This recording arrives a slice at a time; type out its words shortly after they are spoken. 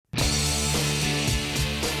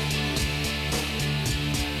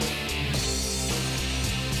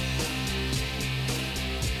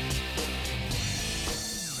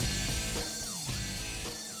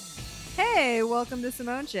Hi, welcome to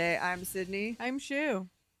Simone. I'm Sydney. I'm Shu.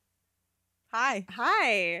 Hi.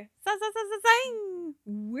 Hi. Sa-sa-sa-sa-sang.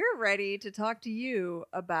 We're ready to talk to you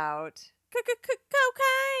about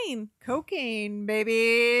Cocaine. cocaine,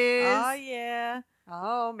 babies. Oh, yeah.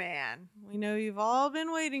 Oh, man. We know you've all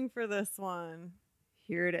been waiting for this one.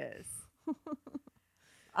 Here it is.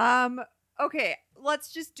 Okay,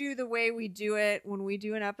 let's just do the way we do it when we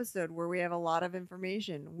do an episode where we have a lot of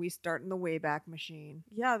information. We start in the Wayback Machine.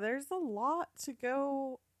 Yeah, there's a lot to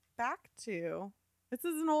go back to. This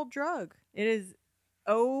is an old drug. It is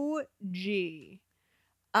OG.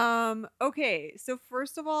 Okay, so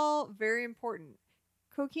first of all, very important.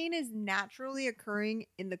 Cocaine is naturally occurring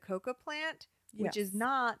in the coca plant, which is Yes.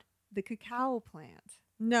 not the cacao plant.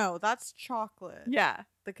 No, that's chocolate. Yeah.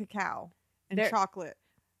 The cacao and There- chocolate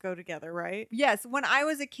go together, right? Yes, when I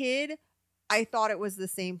was a kid, I thought it was the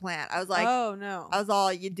same plant. I was like, oh, no. I was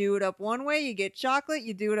all, you do it up one way, you get chocolate,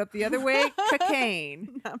 you do it up the other way,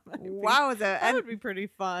 cocaine. That might be- Wowza. That And would be pretty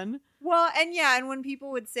fun. well, and yeah, and when people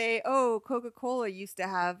would say, "Oh, Coca-Cola used to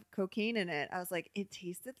have cocaine in it," I was like, "It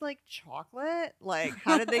tasted like chocolate. Like,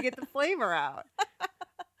 how did they get the flavor out?"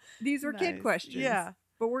 These were kid Nice. questions. Yeah,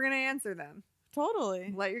 but we're gonna answer them.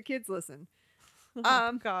 totally. Let your kids listen.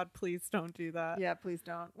 Oh, God, please don't do that. Yeah, please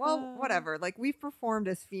don't. Well, whatever. Like, we've performed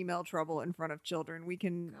as female trouble in front of children. We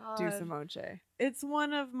can do God. Simoche. It's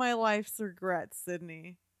one of my life's regrets,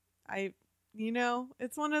 Sydney.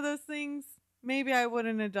 It's one of those things. Maybe I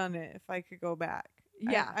wouldn't have done it if I could go back.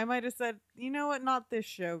 Yeah. I might have said, you know what? Not this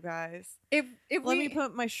show, guys. If Let me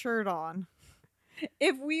put my shirt on.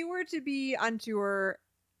 if we were to be on tour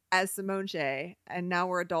as Simone and now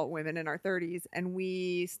we're adult women in our 30s and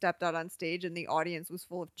we stepped out on stage and the audience was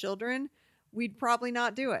full of children, we'd probably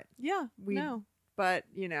not do it. Yeah, no. But,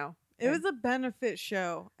 you know. It was a benefit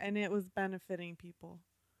show, and it was benefiting people.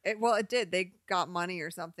 It did. They got money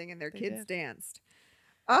or something and their They kids did. danced.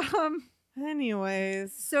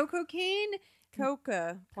 Anyways, So cocaine,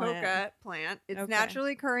 coca plant. coca plant. It's Okay.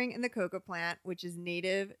 naturally occurring in the coca plant, which is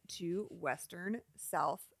native to Western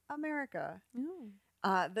South America. Oh.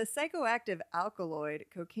 The psychoactive alkaloid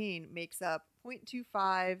cocaine makes up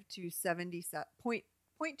 0.25 to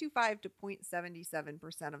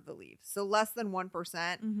 0.77% of the leaves. So less than 1%.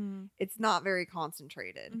 Mm-hmm. It's not very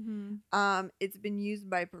concentrated. Mm-hmm. It's been used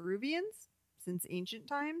by Peruvians since ancient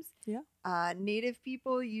times. Yeah. Native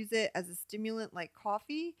people use it as a stimulant like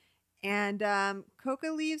coffee. And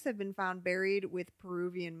coca leaves have been found buried with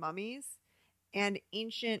Peruvian mummies. And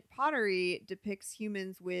ancient pottery depicts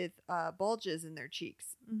humans with bulges in their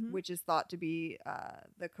cheeks, Mm-hmm. which is thought to be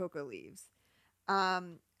the coca leaves.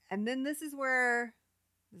 And then this is where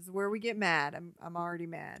we get mad. I'm already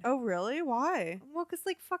mad. Oh, really? Why? Well, because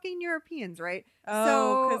like fucking Europeans, right? Oh,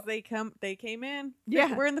 So- because they came in.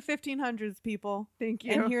 Yeah. We're in the 1500s, people, Thank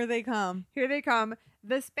you. and here they come. Here they come.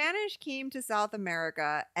 The Spanish came to South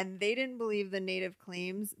America and they didn't believe the native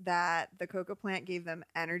claims that the coca plant gave them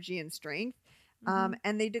energy and strength.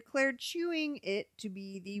 And they declared chewing it to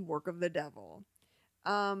be the work of the devil.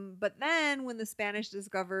 But then when the Spanish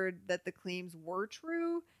discovered that the claims were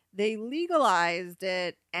true, they legalized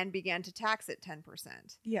it and began to tax it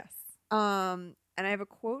 10%. Yes. And I have a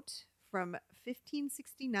quote from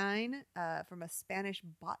 1569 from a Spanish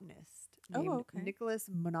botanist named okay. Nicolas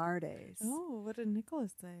Monardes. Oh, what did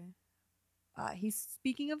Nicholas say? He's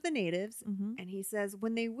speaking of the natives, Mm-hmm. and he says,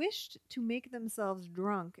 when they wished to make themselves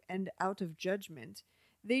drunk and out of judgment,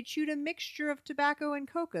 they chewed a mixture of tobacco and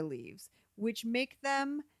coca leaves, which make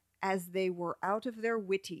them as they were out of their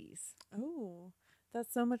witties. Oh,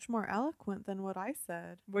 that's so much more eloquent than what I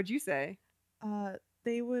said. What'd you say?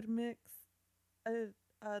 They would mix.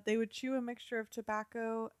 They would chew a mixture of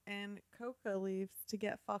tobacco and coca leaves to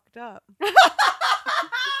get fucked up.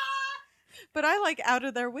 But I like out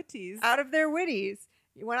of their witties. Out of their witties.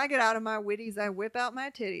 When I get out of my witties, I whip out my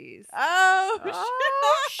titties. Oh,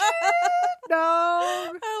 Oh, shit! No.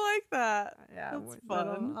 I like that. Yeah, That's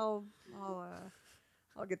that'll- fun.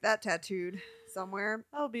 I'll get that tattooed somewhere.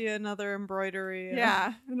 That'll be another embroidery.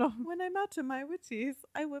 Yeah. When I'm out to my witties,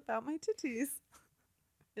 I whip out my titties.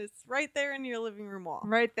 It's right there in your living room wall.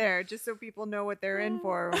 Right there, just so people know what they're in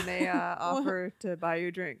for when they offer to buy you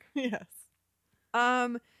a drink. Yes.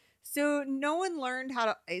 So no one learned how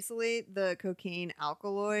to isolate the cocaine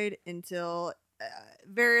alkaloid until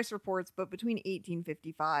various reports, but between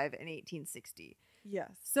 1855 and 1860.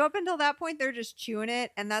 Yes. So up until that point, they're just chewing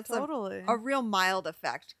it, and that's Totally. a real mild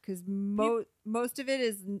effect because most of it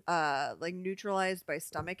is like neutralized by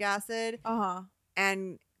stomach acid, Uh-huh.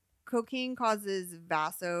 and cocaine causes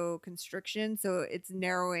vasoconstriction, so it's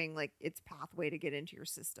narrowing like its pathway to get into your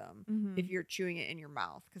system Mhm. if you're chewing it in your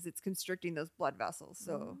mouth because it's constricting those blood vessels.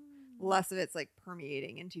 So less of it's like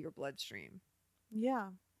permeating into your bloodstream. Yeah.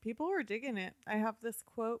 People were digging it. I have this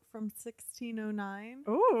quote from 1609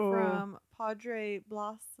 Oh. from Padre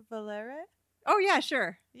Blas Valere. Oh, yeah,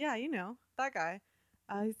 sure. Yeah, you know, that guy.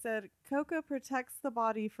 He said, coca protects the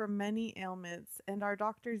body from many ailments, and our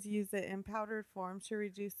doctors use it in powdered form to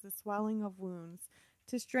reduce the swelling of wounds,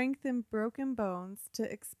 to strengthen broken bones, to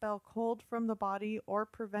expel cold from the body or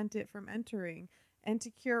prevent it from entering, and to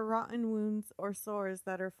cure rotten wounds or sores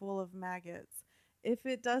that are full of maggots. If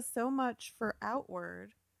it does so much for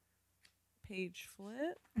outward, page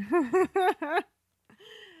flip,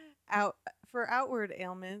 for outward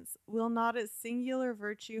ailments, will not its singular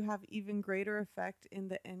virtue have even greater effect in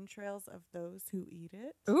the entrails of those who eat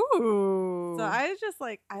it? Ooh. So I was just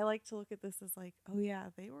like, I like to look at this as like, oh yeah,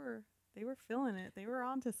 they were feeling it. They were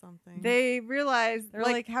onto something. They realized They're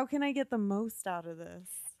like, how can I get the most out of this?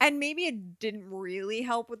 and maybe it didn't really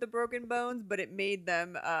help with the broken bones, but it made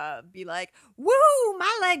them be like, woo,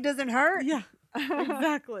 my leg doesn't hurt. Yeah,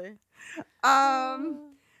 exactly.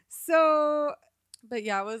 So But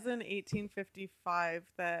yeah, it was in 1855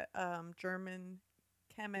 that German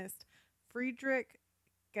chemist Friedrich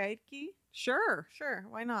Geitke, sure.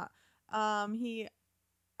 why not? He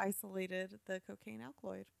isolated the cocaine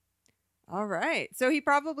alkaloid. All right. So he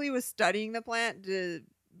probably was studying the plant to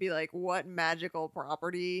be like, what magical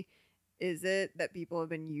property is it that people have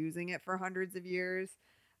been using it for hundreds of years?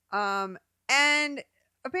 And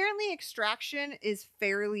apparently extraction is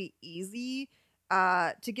fairly easy.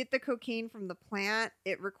 To get the cocaine from the plant,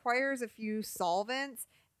 it requires a few solvents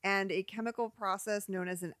and a chemical process known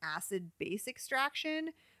as an acid-base extraction,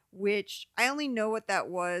 which I only know what that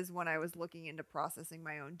was when I was looking into processing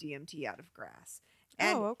my own DMT out of grass.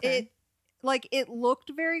 And it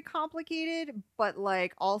looked very complicated, but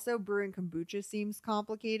like also brewing kombucha seems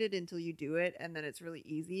complicated until you do it, and then it's really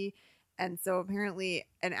easy. And so apparently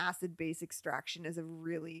an acid base extraction is a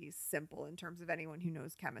really simple in terms of anyone who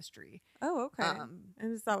knows chemistry. Oh, okay.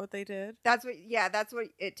 And is that what they did? That's what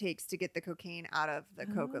it takes to get the cocaine out of the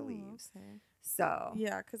coca leaves. Okay. So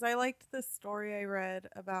yeah, because I liked this story I read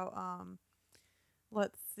about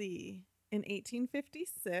let's see, in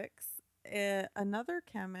 1856, another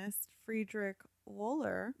chemist, Friedrich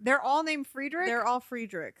Wöhler. They're all named Friedrich? They're all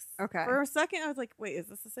Friedrichs. Okay. For a second, I was like, wait, is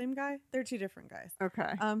this the same guy? They're two different guys.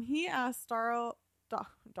 Okay. He asked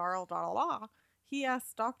he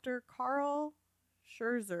asked Dr. Carl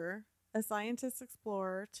Scherzer, a scientist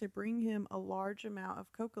explorer, to bring him a large amount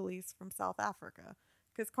of coca leaves from South Africa.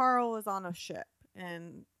 Because Carl was on a ship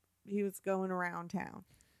and he was going around town.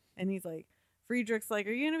 And he's like, Friedrich's like,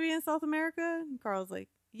 are you going to be in South America? And Carl's like,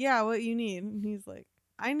 yeah, what you need? And he's like,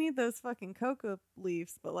 I need those fucking coca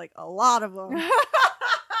leaves, but like a lot of them.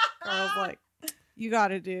 Carl's like, you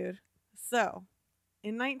got it, dude. So,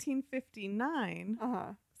 in 1959,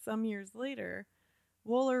 some years later,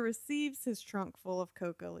 Wöhler receives his trunk full of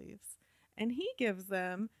coca leaves, and he gives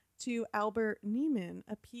them to Albert Niemann,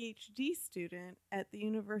 a PhD student at the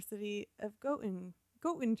University of Göttingen.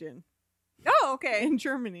 Oh, okay. In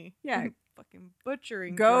Germany. Yeah. I'm fucking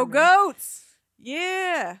butchering Go German. Goats!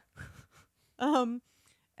 Yeah.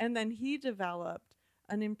 And then he developed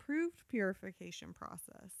an improved purification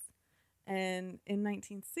process. And in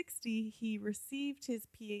 1960, he received his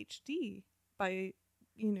PhD by,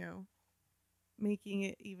 making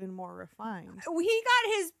it even more refined. He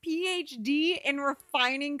got his PhD in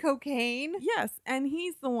refining cocaine? Yes, and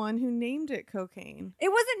he's the one who named it cocaine. It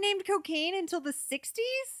wasn't named cocaine until the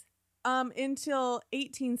 60s? Until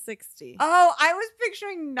 1860. Oh, I was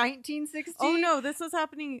picturing 1960. Oh no, this was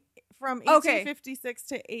happening from 1856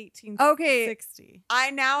 to 1860.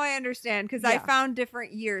 I understand because I found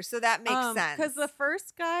different years, so that makes sense. Because the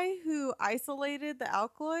first guy who isolated the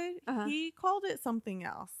alkaloid, he called it something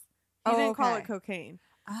else. He didn't call it cocaine.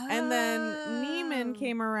 Oh. And then Niemann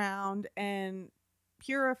came around and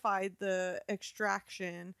purified the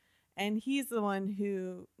extraction. And he's the one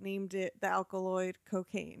who named it the alkaloid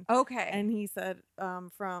cocaine. Okay. And he said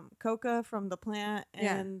from coca, from the plant,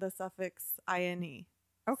 and the suffix -ine.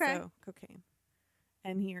 Okay. So cocaine.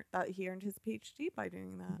 And he earned his PhD by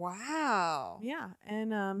doing that. Wow. Yeah.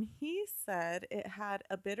 And he said it had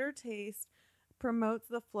a bitter taste, promotes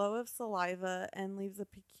the flow of saliva, and leaves a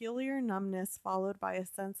peculiar numbness followed by a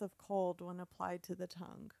sense of cold when applied to the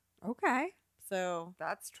tongue. Okay. So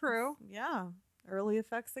that's true. Yeah. Early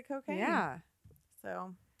effects of cocaine. Yeah.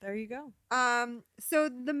 So there you go. So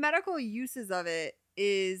the medical uses of it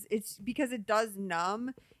it's because it does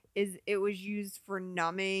numb, it was used for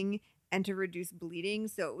numbing and to reduce bleeding.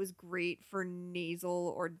 So it was great for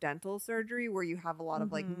nasal or dental surgery where you have a lot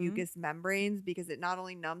of like mucous membranes, because it not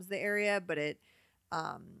only numbs the area, but it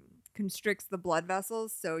constricts the blood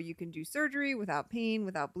vessels, so you can do surgery without pain,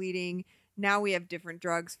 without bleeding. Now we have different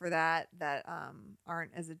drugs for that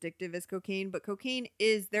aren't as addictive as cocaine, but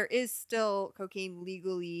there is still cocaine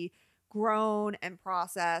legally grown and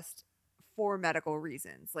processed for medical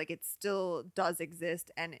reasons. Like, it still does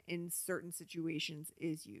exist and in certain situations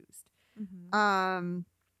is used. Mm-hmm.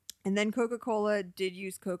 And then Coca-Cola did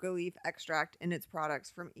use coca leaf extract in its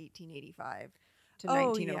products from 1885 to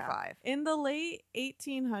 1905. Yeah. In the late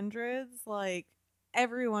 1800s, like,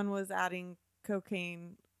 everyone was adding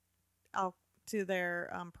cocaine out to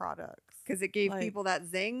their products. Because it gave people that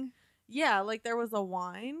zing. Yeah, like there was a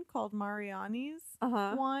wine called Mariani's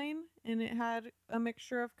wine, and it had a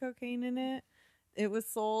mixture of cocaine in it. It was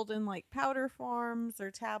sold in like powder forms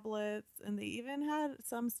or tablets, and they even had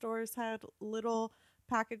some stores had little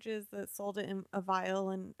packages that sold it in a vial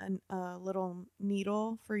and a little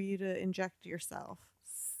needle for you to inject yourself.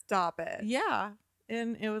 Stop it. Yeah,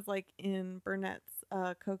 and it was like in Burnett's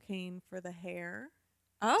cocaine for the hair.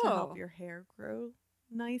 Oh, to help your hair grow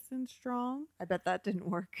nice and strong. I bet that didn't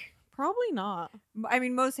work. Probably not. I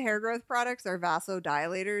mean, most hair growth products are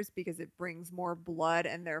vasodilators because it brings more blood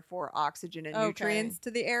and therefore oxygen and nutrients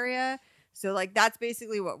to the area. So, like, that's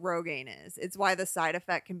basically what Rogaine is. It's why the side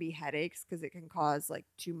effect can be headaches, because it can cause like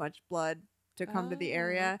too much blood to come to the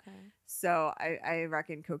area. Okay. So I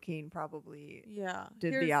reckon cocaine probably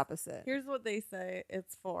did the opposite. Here's what they say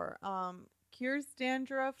it's for. Cures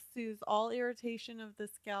dandruff, soothes all irritation of the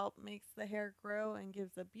scalp, makes the hair grow, and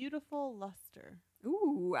gives a beautiful luster.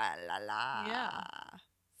 Ooh, la la. Yeah.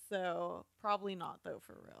 So probably not though,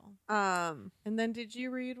 for real. And then did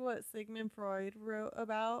you read what Sigmund Freud wrote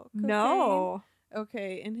about cocaine? No.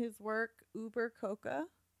 Okay, in his work Über Coca,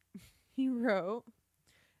 he wrote,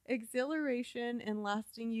 exhilaration and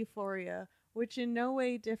lasting euphoria, which in no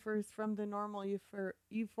way differs from the normal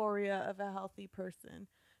euphoria of a healthy person.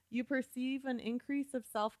 You perceive an increase of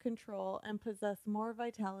self-control and possess more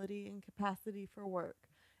vitality and capacity for work.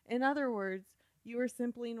 In other words, you are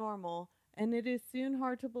simply normal, and it is soon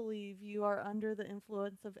hard to believe you are under the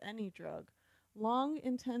influence of any drug. Long,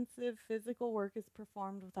 intensive physical work is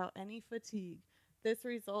performed without any fatigue. This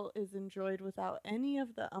result is enjoyed without any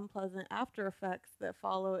of the unpleasant after effects that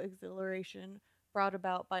follow exhilaration brought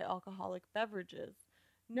about by alcoholic beverages.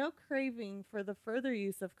 No craving for the further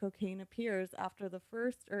use of cocaine appears after the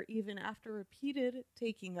first or even after repeated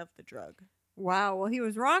taking of the drug. Wow, well, he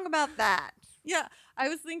was wrong about that. Yeah, I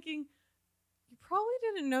was thinking, you probably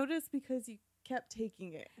didn't notice because you kept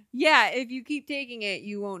taking it. Yeah, if you keep taking it,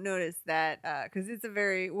 you won't notice that because it's a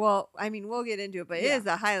very, well, I mean, we'll get into it, but it is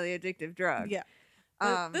a highly addictive drug. Yeah.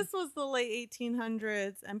 This was the late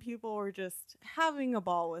 1800s, and people were just having a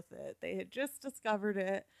ball with it. They had just discovered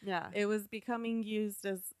it. Yeah. It was becoming used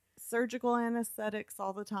as surgical anesthetics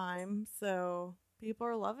all the time, so people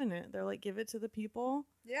are loving it. They're like, give it to the people.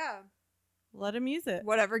 Yeah. Let them use it.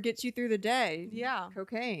 Whatever gets you through the day. Yeah.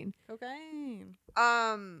 Cocaine.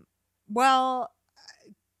 Well,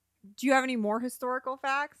 do you have any more historical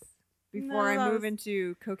facts before I move was...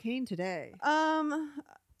 into cocaine today?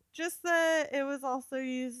 Just that it was also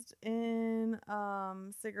used in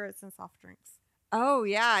cigarettes and soft drinks. Oh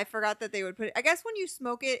yeah, I forgot that they would put it. I guess when you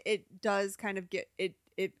smoke it, it does kind of get it.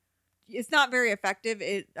 It's not very effective.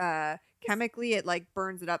 It chemically it like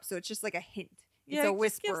burns it up, so it's just like a hint. Yeah, it's a it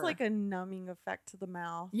whisper. just gives like a numbing effect to the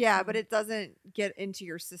mouth. Yeah, but it doesn't get into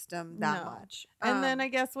your system that much. And then I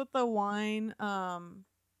guess with the wine,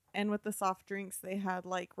 and with the soft drinks, they had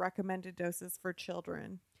like recommended doses for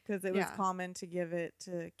children. Because it was common to give it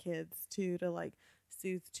to kids too, to like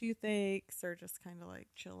soothe toothaches or just kind of like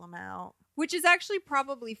chill them out. Which is actually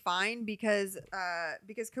probably fine because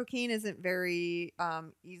cocaine isn't very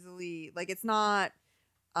easily, like, it's not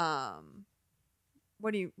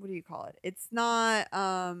what do you call it? It's not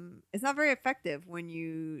very effective when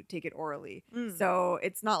you take it orally. So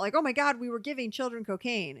it's not like, oh my God, we were giving children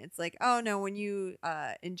cocaine. It's like, oh no, when you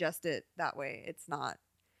ingest it that way, it's not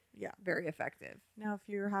very effective. Now, if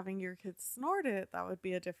you're having your kids snort it, that would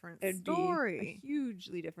be a different story. Be a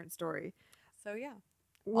hugely different story. So yeah.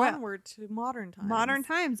 Well, onward to modern times. Modern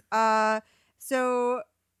times. So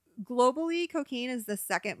globally, cocaine is the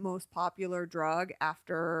second most popular drug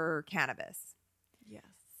after cannabis. Yes.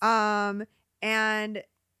 And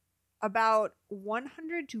about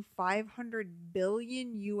 100 to 500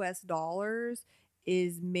 billion US dollars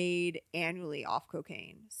is made annually off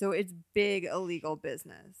cocaine. So it's big illegal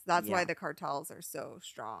business. That's why the cartels are so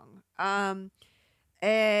strong.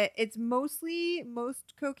 It's most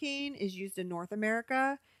cocaine is used in North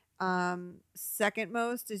America. Second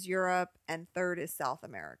most is Europe, and third is South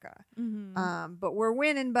America. Mm-hmm. But we're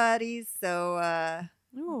winning, buddies. So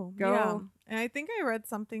Oh, Go. yeah. And I think I read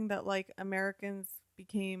something that like Americans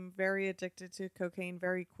became very addicted to cocaine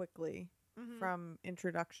very quickly from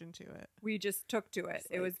introduction to it. We just took to it.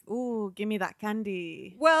 It was, ooh, give me that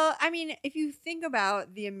candy. Well, I mean, if you think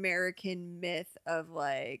about the American myth of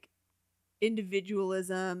like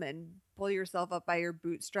individualism and pull yourself up by your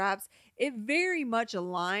bootstraps, it very much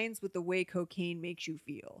aligns with the way cocaine makes you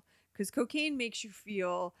feel. Because cocaine makes you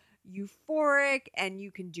feel euphoric and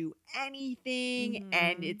you can do anything,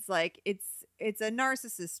 and it's like it's a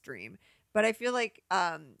narcissist dream. But I feel like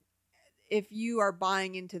if you are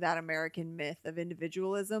buying into that American myth of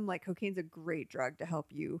individualism, like cocaine's a great drug to help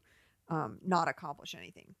you not accomplish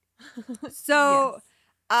anything. So,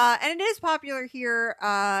 Yes. and it is popular here.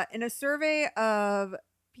 In a survey of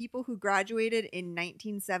people who graduated in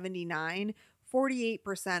 1979,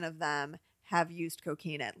 48% of them have used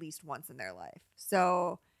cocaine at least once in their life.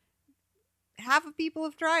 So, half of people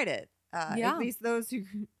have tried it. Yeah. At least those who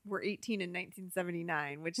were 18 in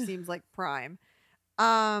 1979, which seems like prime.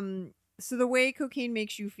 So the way cocaine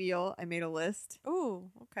makes you feel, I made a list.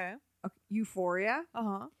 Ooh, okay. Euphoria,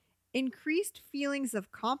 Uh-huh. increased feelings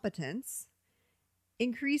of competence,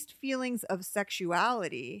 increased feelings of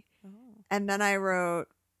sexuality, Oh. and then I wrote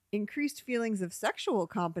increased feelings of sexual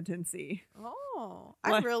competency. Oh,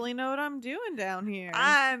 I What? really know what I'm doing down here.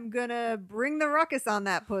 I'm gonna bring the ruckus on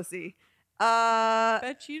that pussy. I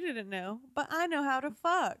Bet you didn't know, but I know how to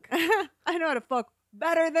fuck. know how to fuck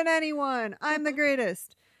better than anyone. I'm the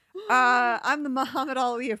greatest. I'm the Muhammad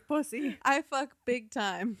Ali of pussy. I fuck big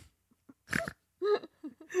time.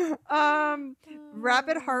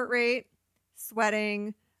 Rapid heart rate,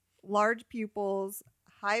 sweating, large pupils,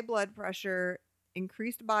 high blood pressure,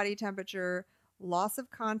 increased body temperature, loss of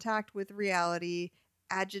contact with reality,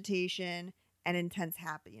 agitation, and intense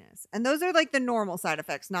happiness. And those are like the normal side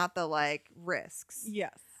effects, not the like risks.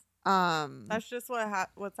 Yes. That's just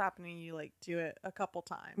what's happening. You like do it a couple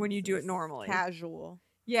times When you do it It's normally. casual.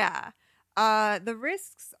 Yeah. The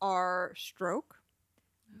risks are stroke,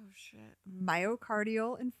 Oh shit.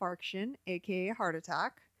 myocardial infarction, aka heart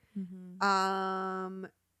attack, Mm-hmm.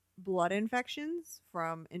 blood infections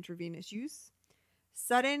from intravenous use,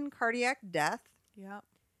 sudden cardiac death, Yep.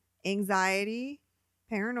 anxiety,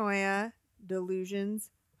 paranoia,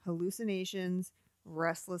 delusions, hallucinations,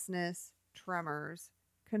 restlessness, tremors,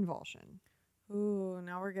 convulsion. Ooh,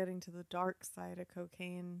 now we're getting to the dark side of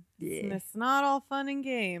cocaine. Yeah. And it's not all fun and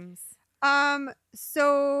games.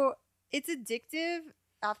 So it's addictive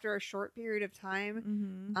after a short period of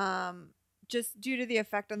time. Mm-hmm. Just due to the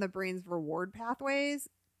effect on the brain's reward pathways.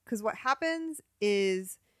 Because what happens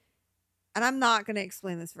is, and I'm not going to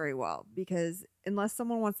explain this very well because unless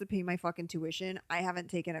someone wants to pay my fucking tuition, I haven't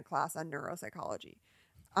taken a class on neuropsychology.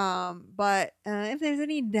 But if there's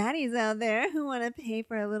any daddies out there who want to pay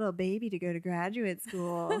for a little baby to go to graduate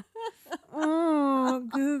school, oh,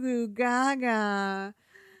 goo goo gaga.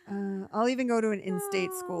 I'll even go to an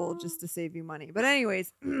in-state school just to save you money. But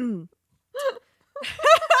anyways,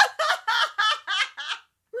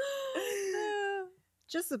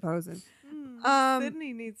 just supposing.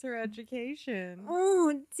 Sydney needs her education.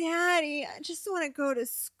 Oh, Daddy, I just want to go to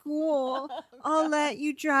school. I'll let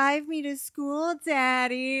you drive me to school,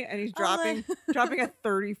 Daddy. And he's dropping a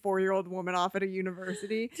 34-year-old woman off at a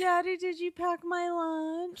university. Daddy, did you pack my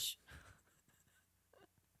lunch?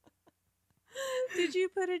 Did you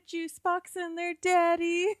put a juice box in there,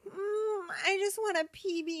 Daddy? I just want a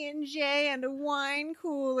PB&J and a wine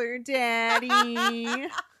cooler, Daddy.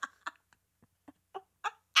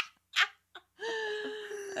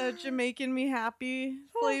 A Jamaican me happy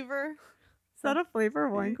flavor. Is that a flavor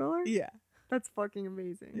of wine cooler? Yeah. That's fucking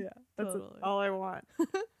amazing. Yeah. That's totally. all I want.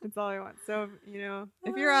 That's all I want. So,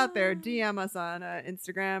 if you're out there, DM us on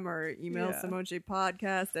Instagram or email Yeah.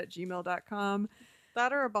 SimoneJPodcast@gmail.com.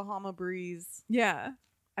 That or a Bahama Breeze. Yeah.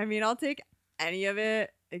 I mean, I'll take any of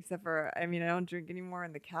it except for, I don't drink anymore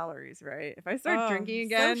and the calories, right? If I start drinking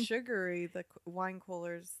again. So sugary, the wine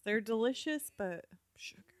coolers. They're delicious, but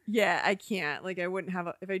sugar. Yeah, I can't. Like, I wouldn't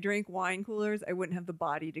have, if I drank wine coolers, I wouldn't have the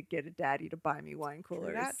body to get a daddy to buy me wine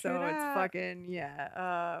coolers. True It's that. fucking,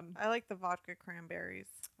 yeah. I like the vodka cranberries.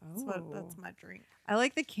 That's my drink. I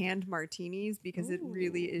like the canned martinis because it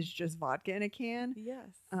really Ooh. is just vodka in a can. Yes.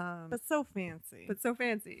 But But so fancy. so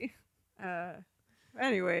fancy.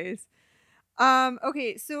 Anyways.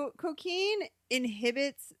 Okay, so cocaine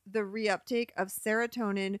inhibits the reuptake of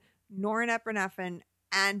serotonin, norepinephrine,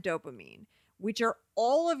 and dopamine, which are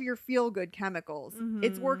all of your feel-good chemicals.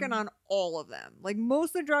 It's working Mhm. on all of them. Like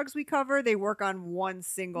most of the drugs we cover, they work on one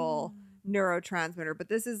single neurotransmitter, but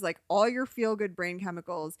this is like all your feel-good brain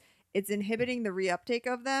chemicals. It's inhibiting the reuptake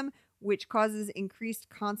of them, which causes increased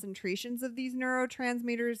concentrations of these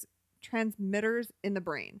neurotransmitters in the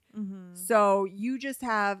brain. Mm-hmm. So you just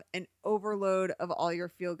have an overload of all your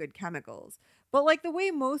feel-good chemicals. But like the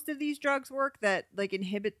way most of these drugs work that like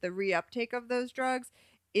inhibit the reuptake of those drugs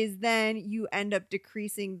is then you end up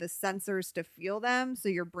decreasing the sensors to feel them, so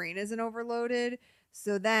your brain isn't overloaded.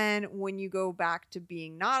 So then when you go back to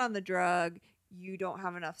being not on the drug, you don't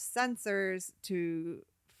have enough sensors to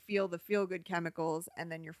feel the feel-good chemicals, and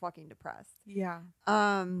then you're fucking depressed. Yeah.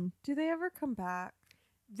 Do they ever come back?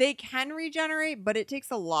 They can regenerate, but it takes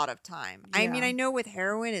a lot of time. I mean, Yeah. I know with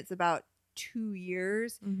heroin, it's about 2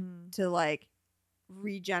 years Mm-hmm. to like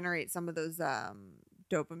regenerate some of those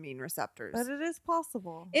dopamine receptors. But it is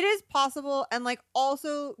possible. It is possible. And like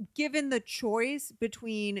also given the choice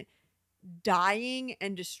between dying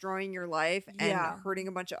and destroying your life and Yeah. hurting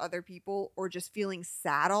a bunch of other people or just feeling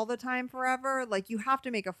sad all the time forever, like you have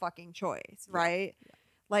to make a fucking choice, right? Yeah.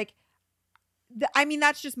 Like I mean,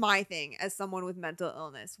 that's just my thing as someone with mental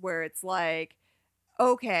illness, where it's like,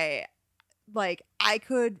 okay, like I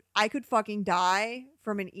could fucking die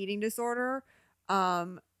from an eating disorder,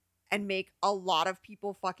 and make a lot of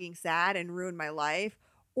people fucking sad and ruin my life,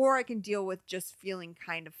 or I can deal with just feeling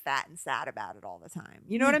kind of fat and sad about it all the time.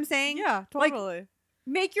 You know what I'm saying? Yeah, Like, totally.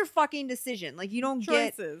 Make your fucking decision. Like you don't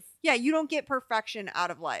get Choices. you don't get perfection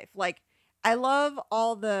out of life. Like I love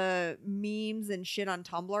all the memes and shit on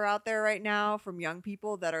Tumblr out there right now from young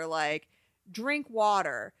people that are like, drink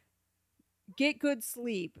water, get good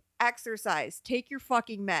sleep, exercise, take your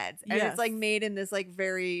fucking meds. And it's like Yes. made in this like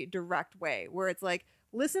very direct way where it's like,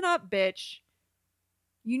 listen up, bitch.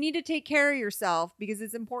 You need to take care of yourself because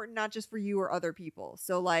it's important not just for you or other people.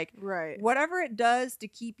 So like Right. whatever it does to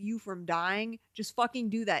keep you from dying, just fucking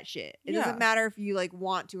do that shit. It Yeah. doesn't matter if you like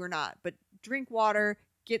want to or not, but drink water,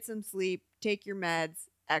 get some sleep, take your meds,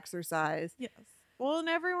 exercise. Yes. Well, and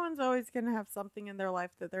everyone's always going to have something in their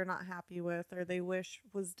life that they're not happy with or they wish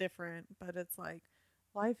was different. But it's like,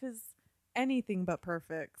 life is anything but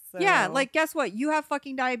perfect. So. Yeah, like guess what? You have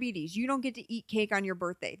fucking diabetes. You don't get to eat cake on your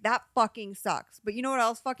birthday. That fucking sucks. But you know what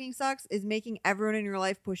else fucking sucks? Is making everyone in your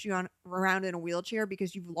life push you around in a wheelchair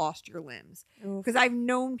because you've lost your limbs. Oof. Because I've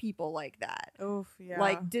known people like that. Oof, yeah.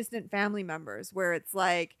 Like distant family members where it's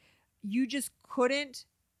like you just couldn't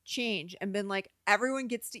change and been like, everyone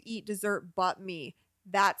gets to eat dessert but me.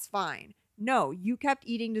 That's fine. No, you kept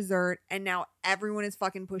eating dessert and now everyone is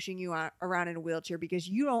fucking pushing you around in a wheelchair because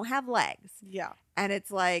you don't have legs. Yeah. And it's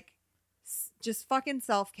like just fucking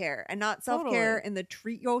self-care, and not self-care Totally. in the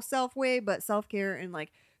treat yourself way, but self-care in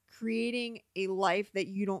like creating a life that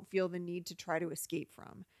you don't feel the need to try to escape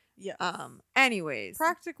from. Yes. Anyways,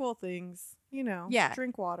 Practical things, Yeah.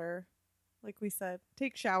 Drink water, like we said.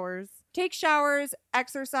 Take showers. take showers,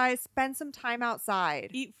 exercise, spend some time outside.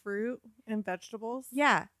 Eat fruit and vegetables.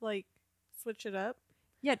 Yeah. Like, switch it up.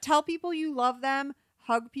 Yeah, tell people you love them,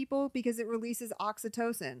 hug people because it releases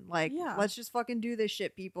oxytocin. Like, Yeah. let's just fucking do this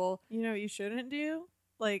shit, people. You know what you shouldn't do?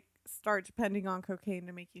 Like, start depending on cocaine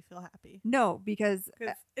to make you feel happy. No, because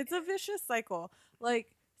Because it's a vicious cycle.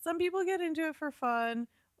 Like, some people get into it for fun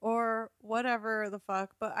or whatever the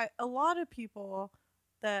fuck, but a lot of people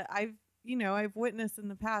that I've witnessed in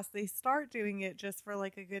the past, they start doing it just for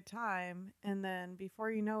like a good time, and then before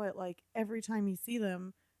you know it, like every time you see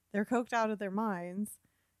them, they're coked out of their minds,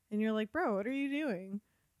 and you're like, bro, what are you doing?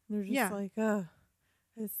 And they're just Yeah. like, I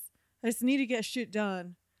just need to get shit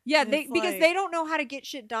done. yeah, And they it's because like- they don't know how to get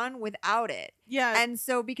shit done without it. Yeah, And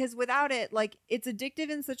so because without it, like it's addictive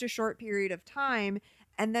in such a short period of time,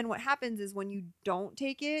 and then what happens is when you don't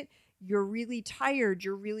take it, you're really tired,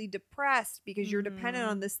 you're really depressed because you're dependent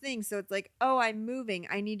on this thing. So it's like, oh, I'm moving,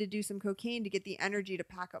 I need to do some cocaine to get the energy to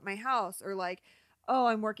pack up my house, or like, oh,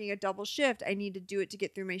 I'm working a double shift, I need to do it to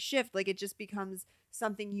get through my shift. Like it just becomes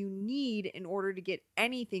something you need in order to get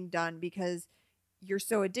anything done because you're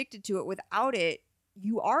so addicted to it. Without it,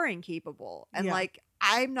 you are incapable. And Yeah. like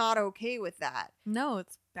I'm not okay with that. no,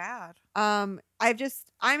 it's bad. I'm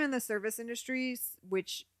in the service industry,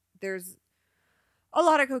 which there's a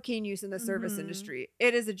lot of cocaine use in the service Mhm. industry.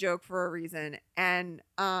 It is a joke for a reason. And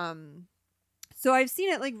so I've seen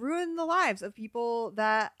it like ruin the lives of people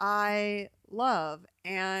that I love.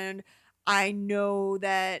 And I know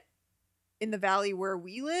that in the valley where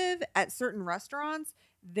we live, at certain restaurants,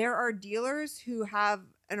 there are dealers who have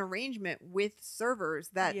an arrangement with servers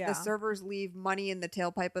that Yeah. the servers leave money in the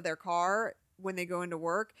tailpipe of their car when they go into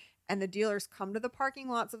work, and the dealers come to the parking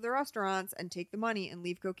lots of the restaurants and take the money and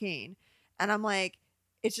leave cocaine. And I'm like,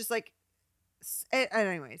 it's just like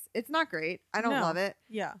Anyways, it's not great. I don't No. love it.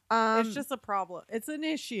 Yeah. Um, It's just a problem. It's an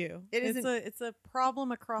issue. It is It's a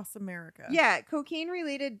problem across America. yeah,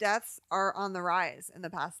 cocaine-related deaths are on the rise in the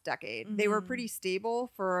past decade. They were Mhm. pretty stable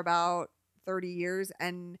for about 30 years,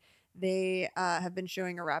 and they have been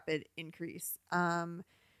showing a rapid increase.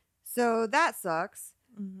 So that sucks.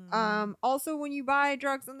 Mhm. Also, when you buy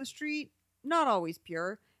drugs on the street, not always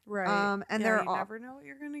pure. Right. And yeah, they're you off. never know what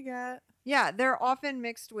you're gonna get. Yeah, they're often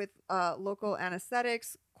mixed with local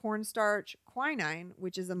anesthetics, cornstarch, quinine,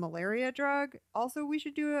 which is a malaria drug. Also, we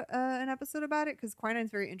should do an episode about it because quinine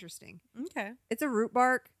is very interesting. Okay. It's a root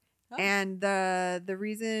bark, Oh. and the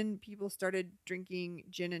reason people started drinking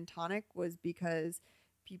gin and tonic was because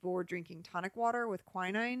people were drinking tonic water with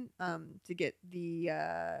quinine to get the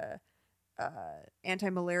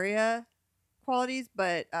anti-malaria qualities,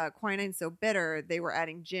 but quinine's so bitter they were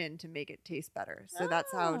adding gin to make it taste better. So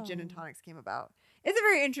that's how gin and Oh. tonics came about. It's a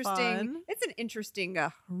very interesting Fun. it's an interesting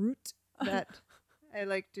root that I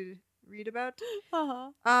like to read about.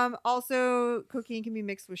 Uh-huh. Also, cocaine can be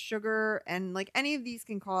mixed with sugar, and like any of these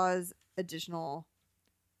can cause additional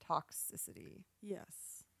toxicity.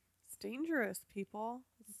 Yes. It's dangerous, people.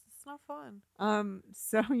 It's not fun.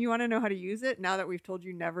 So you want to know how to use it now that we've told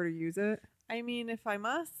you never to use it? I mean, if I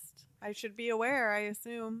must, I should be aware, I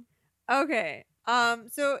assume. Okay.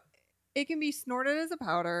 So it can be snorted as a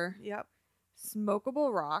powder, Yep.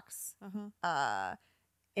 smokable rocks, Uh-huh.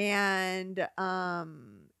 and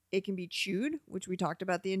it can be chewed, which we talked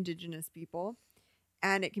about the indigenous people,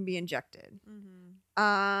 and it can be injected.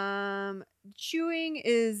 Mm-hmm. Chewing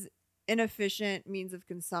is an efficient means of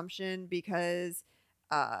consumption because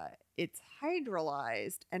it's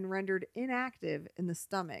hydrolyzed and rendered inactive in the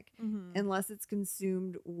stomach Mm-hmm. unless it's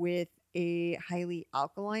consumed with a highly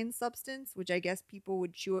alkaline substance, which I guess people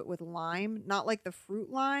would chew it with lime, not like the fruit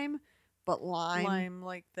lime, but Lime,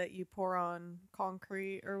 like that you pour on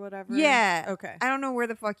concrete or whatever. Yeah. Okay. I don't know where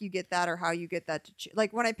the fuck you get that or how you get that to chew.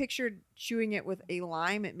 Like when I pictured chewing it with a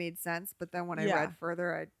lime, it made sense, but then when I Yeah. read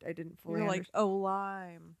further, I didn't fully You're like, understand. oh,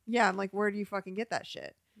 lime. Yeah, I'm like, where do you fucking get that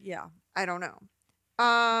shit? Yeah. I don't know.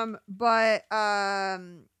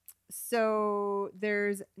 So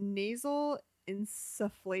there's nasal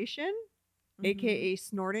insufflation, aka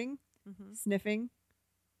snorting, Mm-hmm. sniffing,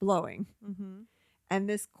 blowing. Mm-hmm. And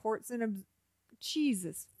this coats and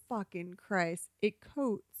Jesus fucking Christ, it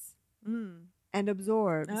coats Mm. and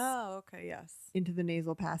absorbs Oh, okay. Yes. into the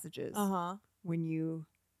nasal passages Uh-huh. when you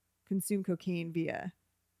consume cocaine via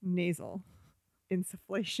nasal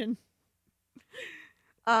insufflation.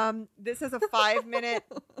 This has a 5-minute.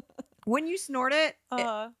 When you snort it,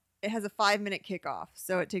 it has a 5-minute kickoff,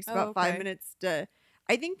 so it takes about 5 okay. minutes to.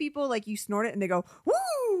 I think people like you snort it and they go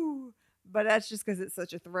woo, but that's just because it's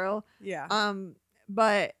such a thrill. Yeah.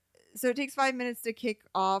 But so it takes 5 minutes to kick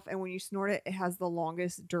off, and when you snort it, it has the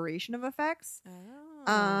longest duration of effects.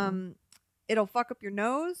 Oh. It'll fuck up your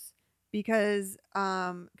nose because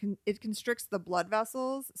it constricts the blood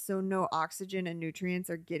vessels, so no oxygen and nutrients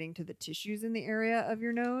are getting to the tissues in the area of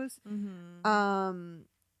your nose. Mm-hmm.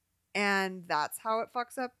 And that's how it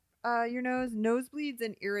fucks up your nose. Nosebleeds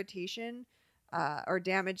and irritation or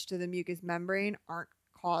damage to the mucous membrane aren't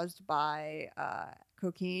caused by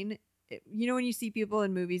cocaine. You know when you see people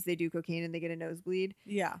in movies, they do cocaine and they get a nosebleed?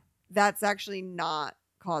 Yeah. That's actually not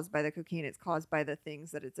caused by the cocaine. It's caused by the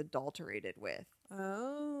things that it's adulterated with.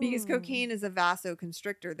 Oh. Because cocaine is a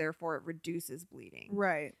vasoconstrictor, therefore it reduces bleeding.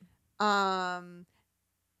 Right.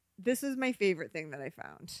 This is my favorite thing that I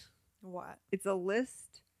found. What? It's a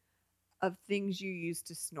list of things you use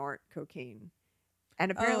to snort cocaine.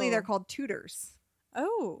 And apparently they're Oh. called tutors.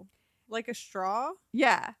 Oh. Like a straw?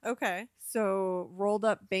 Yeah. Okay. So rolled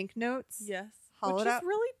up banknotes. Yes. Hollowed Which is up.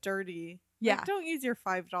 really dirty. Yeah. Like, don't use your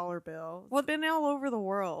 $5 bill. Well- It's been all over the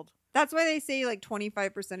world. That's why they say like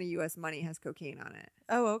 25% of US money has cocaine on it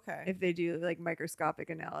Oh, okay. if they do like microscopic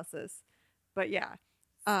analysis. But yeah.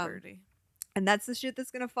 It's dirty. And that's the shit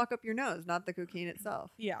that's going to fuck up your nose, not the cocaine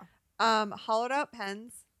itself. Yeah. Hollowed out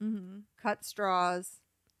pens, Mm-hmm. cut straws,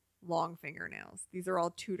 long fingernails. These are all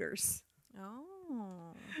tutors.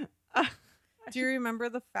 Oh. Do you remember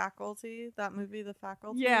The Faculty? That movie, The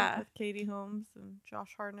Faculty? Yeah. With Katie Holmes and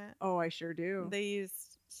Josh Hartnett. Oh, I sure do. They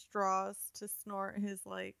used straws to snort his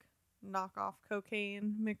like knockoff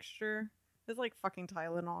cocaine mixture. It's like fucking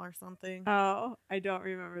Tylenol or something. Oh, I don't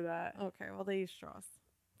remember that. Okay, well they use straws.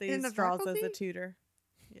 They In use The straws as a Faculty? tutor.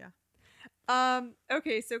 Yeah.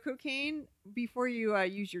 Okay, so cocaine, before you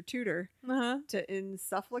use your tutor Uh-huh. to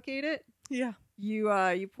insuffocate it, Yeah.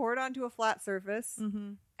 you pour it onto a flat surface,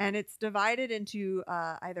 Mm-hmm. and it's divided into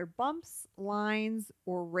either bumps, lines,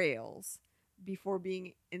 or rails before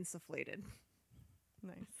being insufflated.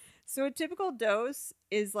 Nice. So a typical dose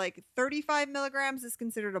is like 35 milligrams is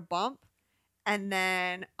considered a bump, and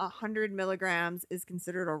then 100 milligrams is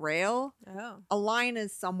considered a rail. Oh. A line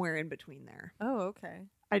is somewhere in between there. Oh, okay.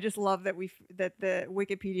 I just love that that the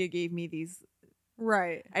Wikipedia gave me these.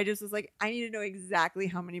 Right. I just was like, I need to know exactly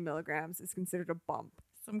how many milligrams is considered a bump.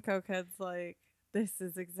 Some cokeheads like, this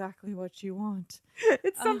is exactly what you want.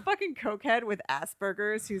 It's some fucking cokehead with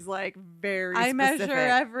Asperger's who's like very I specific. measure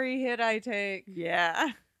every hit I take.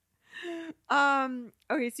 Yeah.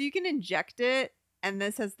 Okay, so you can inject it, and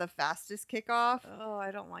this has the fastest kickoff. Oh,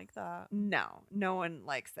 I don't like that. No one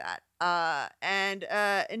likes that. And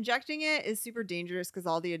injecting it is super dangerous because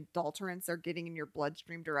all the adulterants are getting in your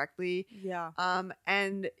bloodstream directly. Yeah.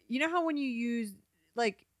 And you know how when you use,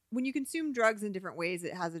 like, when you consume drugs in different ways,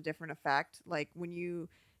 it has a different effect. Like when you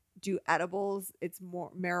do edibles, it's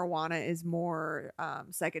more, marijuana is more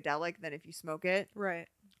psychedelic than if you smoke it. Right.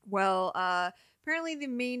 Well, apparently the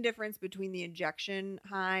main difference between the injection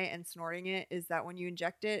high and snorting it is that when you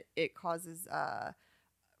inject it, it causes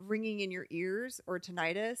ringing in your ears or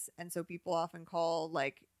tinnitus. And so people often call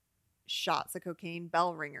like shots of cocaine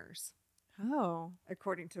bell ringers, Oh.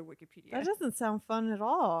 according to Wikipedia. That doesn't sound fun at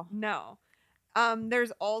all. No.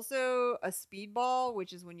 There's also a speedball,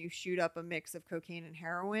 which is when you shoot up a mix of cocaine and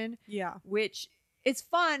heroin, Yeah. which is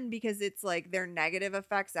fun because it's like their negative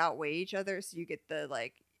effects outweigh each other. So you get the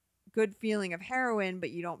like good feeling of heroin,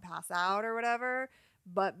 but you don't pass out or whatever.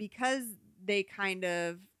 But because they kind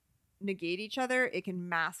of negate each other, it can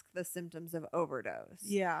mask the symptoms of overdose.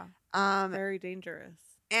 Yeah. Very Very dangerous.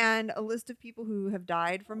 And a list of people who have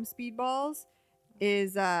died from speedballs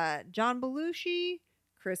is John Belushi,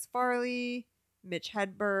 Chris Farley, Mitch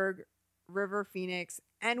Hedberg, River Phoenix,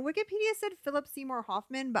 and Wikipedia said Philip Seymour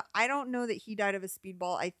Hoffman, but I don't know that he died of a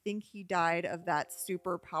speedball. I think he died of that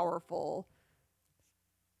super powerful,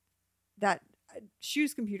 that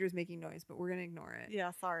Shoes computer's making noise, but we're going to ignore it.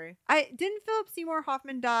 Yeah, sorry. Didn't Philip Seymour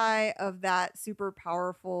Hoffman die of that super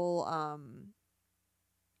powerful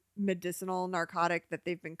medicinal narcotic that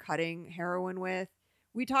they've been cutting heroin with?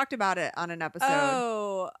 We talked about it on an episode.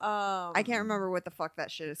 Oh, I can't remember what the fuck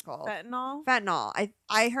that shit is called. Fentanyl? Fentanyl.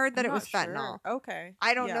 I heard that I'm it was not fentanyl. sure. Okay.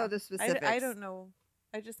 I don't Yeah. know the specifics. I don't know.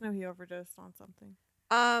 I just know he overdosed on something.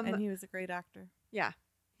 And he was a great actor. Yeah,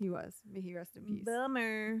 he was. May he rest in peace.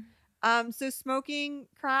 Bummer. So smoking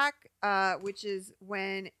crack, which is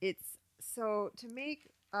when it's so to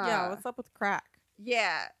make. Yeah, what's up with crack?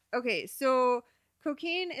 Yeah. Okay. So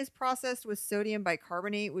cocaine is processed with sodium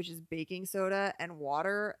bicarbonate, which is baking soda, and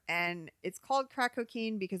water, and it's called crack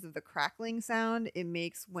cocaine because of the crackling sound it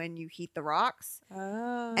makes when you heat the rocks.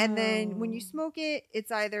 Oh. And then when you smoke it,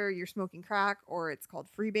 it's either you're smoking crack or it's called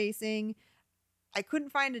freebasing. I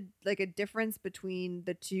couldn't find a difference between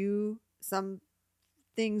the two. Some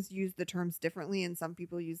things use the terms differently and some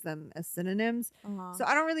people use them as synonyms. So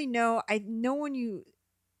I don't really know. I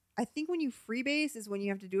think when you freebase is when you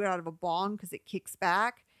have to do it out of a bong because it kicks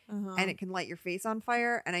back and it can light your face on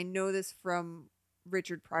fire. And I know this from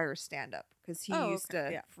Richard Pryor's stand-up because he used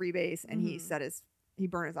to freebase and he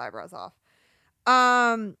burned his eyebrows off.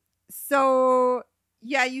 So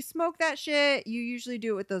yeah, you smoke that shit. You usually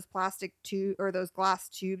do it with those plastic tube or those glass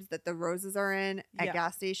tubes that the roses are in at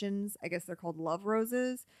gas stations. I guess they're called Love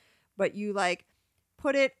Roses. But you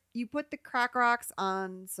put the crack rocks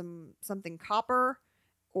on something copper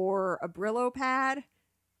or a Brillo pad.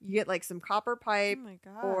 You get some copper pipe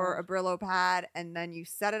or a Brillo pad, and then you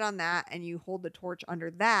set it on that and you hold the torch under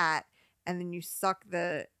that, and then you suck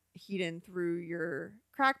the heat in through your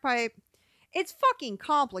crack pipe. It's fucking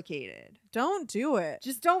complicated. Don't do it.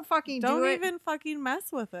 Just don't fucking do it. Don't even fucking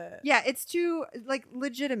mess with it. Yeah, it's too,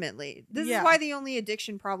 legitimately. This is why the only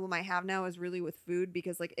addiction problem I have now is really with food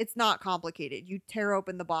because, it's not complicated. You tear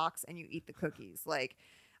open the box and you eat the cookies.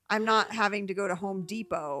 I'm not having to go to Home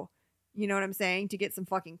Depot, you know what I'm saying, to get some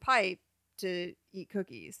fucking pipe to eat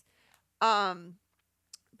cookies. But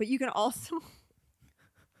you can also...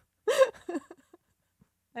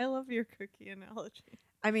 I love your cookie analogy.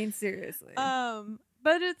 I mean, seriously.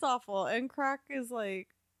 But it's awful. And crack is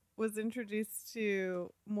was introduced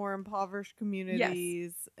to more impoverished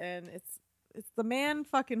communities, and it's the man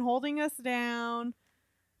fucking holding us down.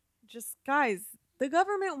 Just guys, the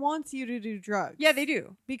government wants you to do drugs. Yeah, they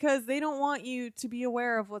do. Because they don't want you to be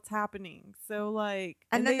aware of what's happening. So and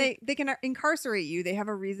then they can incarcerate you. They have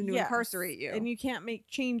a reason to incarcerate you. And you can't make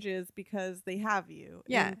changes because they have you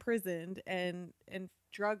imprisoned and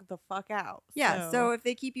drug the fuck out. Yeah, so if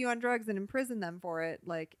they keep you on drugs and imprison them for it,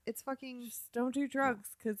 it's fucking... Just don't do drugs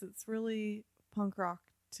because it's really punk rock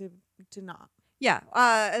to not. Yeah,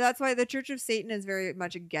 that's why the Church of Satan is very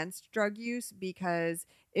much against drug use, because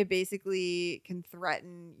it basically can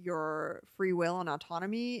threaten your free will and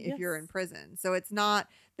autonomy if you're in Yes. prison. So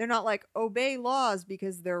they're not like obey laws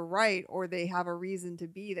because they're right or they have a reason to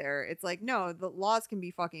be there. It's like, no, the laws can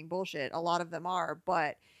be fucking bullshit. A lot of them are,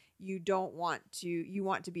 but you want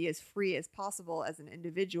to be as free as possible as an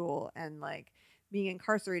individual, and like being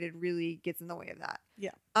incarcerated really gets in the way of that.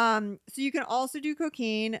 Yeah. So you can also do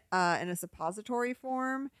cocaine in a suppository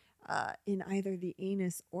form in either the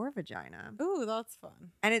anus or vagina. Ooh, that's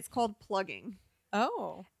fun. And it's called plugging.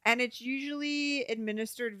 Oh. And it's usually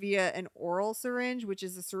administered via an oral syringe, which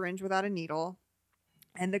is a syringe without a needle.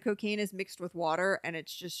 And the cocaine is mixed with water, and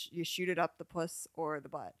it's just you shoot it up the puss or the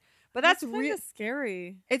butt. But that's kind real. of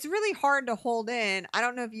scary. It's really hard to hold in. I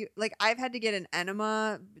don't know if you like. I've had to get an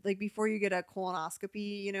enema like before you get a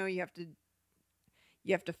colonoscopy. You know, you have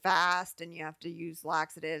to fast and you have to use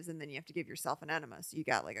laxatives, and then you have to give yourself an enema. So you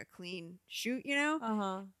got like a clean shoot, you know.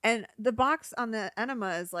 Uh-huh. And the box on the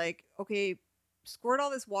enema is like, okay, squirt all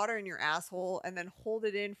this water in your asshole and then hold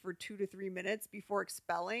it in for 2 to 3 minutes before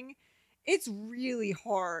expelling. It's really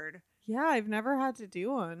hard. Yeah, I've never had to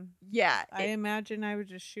do one. Yeah. I imagine I would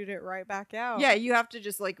just shoot it right back out. Yeah, you have to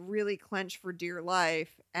just like really clench for dear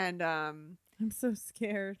life. And I'm so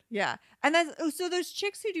scared. yeah. And then so those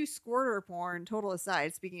chicks who do squirter porn, total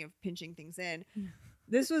aside, speaking of pinching things in,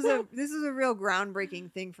 this is a real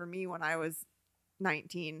groundbreaking thing for me when I was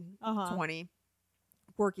 19, 20,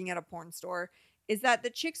 working at a porn store, is that the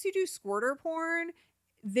chicks who do squirter porn,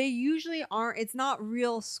 they usually aren't, it's not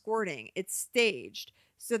real squirting, it's staged.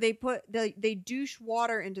 So they douche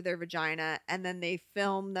water into their vagina, and then they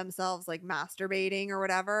film themselves like masturbating or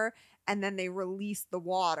whatever, and then they release the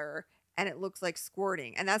water and it looks like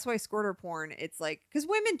squirting. And that's why squirter porn, it's like, because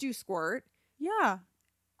women do squirt. Yeah.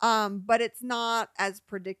 But it's not as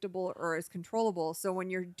predictable or as controllable. So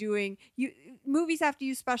when you're doing movies have to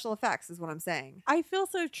use special effects, is what I'm saying. I feel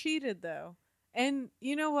so cheated though. And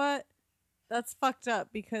you know what? That's fucked up,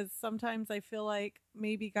 because sometimes I feel like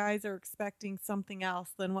maybe guys are expecting something else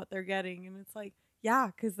than what they're getting. And it's like, yeah,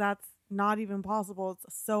 because that's not even possible.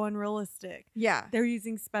 It's so unrealistic. Yeah. They're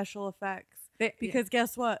using special effects. Because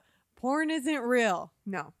guess what? Porn isn't real.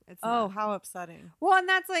 No, it's Oh, not. how upsetting. Well, and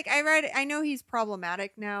that's like, I know he's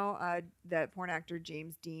problematic now, that porn actor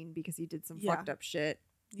James Dean, because he did some fucked up shit.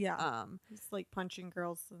 Yeah. He's like punching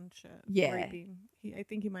girls and shit. Yeah. Raping. I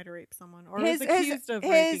think he might have raped someone, or His- was his- accused of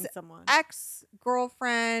his raping someone.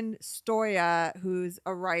 Ex-girlfriend Stoya, who's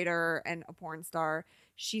a writer and a porn star,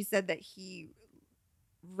 she said that he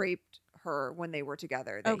raped her when they were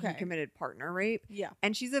together, that he committed partner rape. Yeah.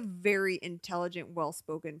 And she's a very intelligent,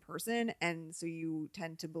 well-spoken person, and so you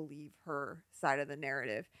tend to believe her side of the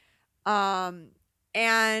narrative.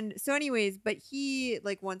 And so anyways, but he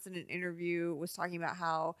like once in an interview was talking about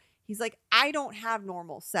how he's like, I don't have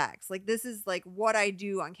normal sex. Like, this is like what I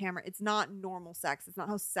do on camera. It's not normal sex. It's not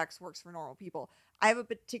how sex works for normal people. I have a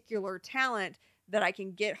particular talent that I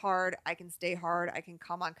can get hard, I can stay hard, I can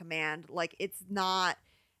come on command. Like,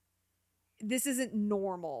 this isn't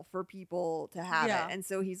normal for people to have it. And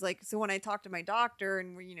so he's like, so when I talk to my doctor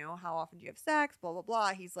and you know, how often do you have sex, blah, blah,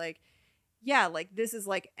 blah. He's like, yeah, like this is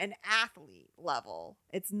like an athlete level.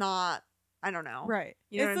 It's not, I don't know. Right.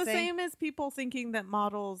 You know it's what the I'm saying? same as people thinking that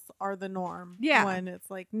models are the norm. Yeah. When it's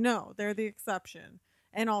like, no, they're the exception.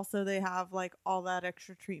 And also they have like all that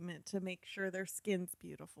extra treatment to make sure their skin's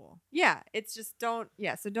beautiful. Yeah. It's just so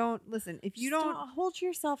don't listen. If you Just don't hold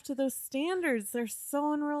yourself to those standards, they're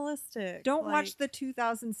so unrealistic. don't Like, watch the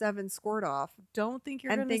 2007 Squirt Off don't think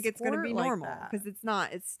you're and gonna think it's going to squirt be like normal, that. because it's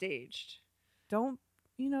not. It's staged. Don't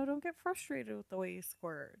get frustrated with the way you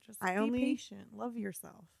squirt. Just be patient. Love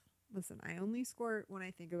yourself. Listen, I only squirt when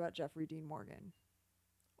I think about Jeffrey Dean Morgan.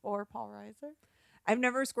 Or Paul Reiser. I've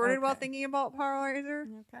never squirted while Okay. thinking about Paul Reiser.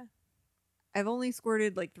 Okay. I've only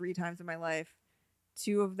squirted like 3 times in my life.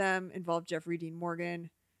 2 of them involved Jeffrey Dean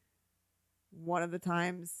Morgan. One of the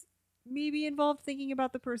times maybe involved thinking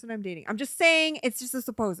about the person I'm dating. I'm just saying, it's just a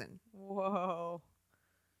supposing. Whoa.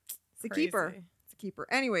 It's a keeper. Crazy. It's a keeper.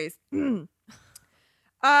 Anyways.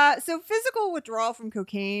 So physical withdrawal from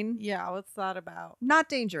cocaine, Yeah, what's that about? not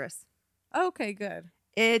dangerous. Okay, good.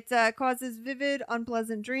 It causes vivid,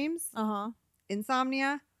 unpleasant dreams, Uh-huh.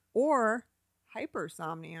 insomnia, or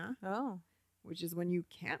hypersomnia, Oh. which is when you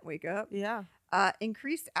can't wake up, Yeah.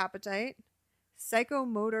 increased appetite,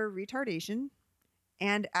 psychomotor retardation,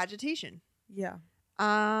 and agitation. Yeah.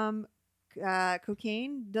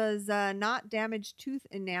 Cocaine does not damage tooth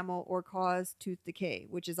enamel or cause tooth decay,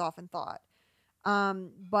 which is often thought.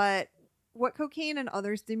 But what cocaine and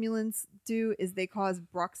other stimulants do is they cause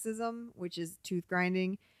bruxism, which is tooth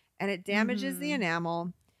grinding, and it damages the Mhm.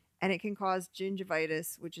 enamel, and it can cause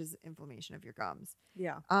gingivitis, which is inflammation of your gums.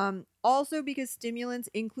 Yeah. Also because stimulants,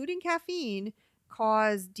 including caffeine,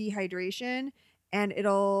 cause dehydration, and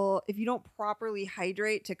if you don't properly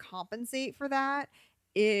hydrate to compensate for that,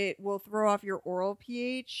 it will throw off your oral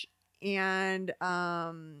pH, and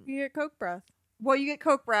You get Coke breath. well, you get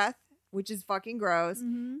Coke breath, which is fucking gross,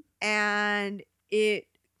 Mm-hmm. and it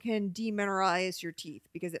can demineralize your teeth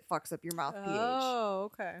because it fucks up your mouth pH. Oh,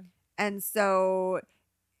 okay. And so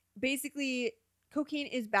basically cocaine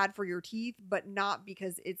is bad for your teeth, but not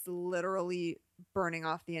because it's literally burning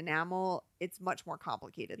off the enamel. It's much more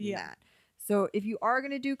complicated than that. So if you are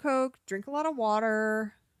going to do coke, drink a lot of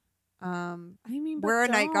water. I mean, but wear a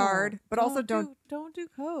night guard, but also don't do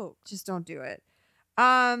Coke. Just don't do it.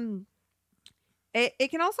 It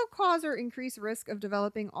can also cause or increase risk of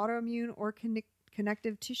developing autoimmune or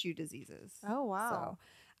connective tissue diseases. Oh, wow. So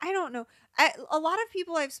I don't know. A lot of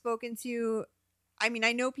people I've spoken to, I mean,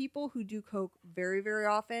 I know people who do coke very, very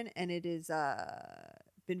often, and it is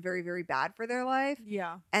been very, very bad for their life.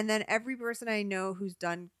 Yeah. And then every person I know who's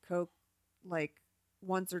done coke like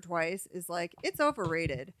once or twice is like, it's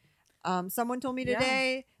overrated. Someone told me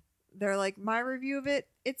today, they're like, my review of it,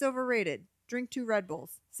 it's overrated. Drink 2 Red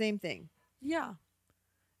Bulls. Same thing. Yeah.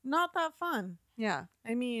 Not that fun. Yeah.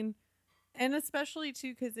 I mean, and especially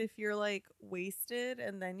too, because if you're like wasted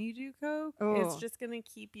and then you do Coke, it's just going to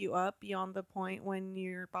keep you up beyond the point when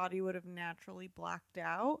your body would have naturally blacked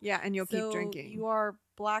out. Yeah, and you'll keep drinking. You are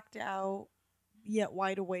blacked out yet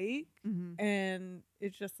wide awake. Mm-hmm. And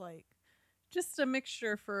it's just like, just a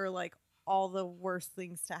mixture for like all the worst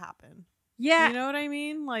things to happen. Yeah. You know what I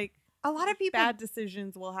mean? Like, a lot of people, bad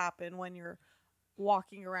decisions will happen when you're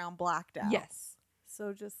walking around blacked out. Yes.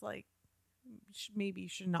 So just like, maybe you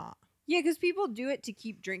should not. Yeah, because people do it to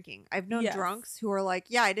keep drinking. I've known drunks who are like,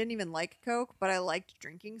 yeah, I didn't even like Coke, but I liked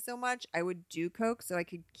drinking so much, I would do Coke so I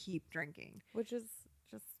could keep drinking. Which is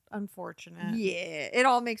just unfortunate. Yeah. It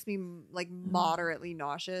all makes me like moderately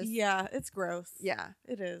nauseous. Yeah, it's gross. Yeah.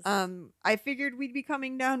 It is. I figured we'd be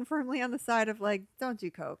coming down firmly on the side of like, don't do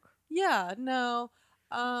Coke. Yeah, no.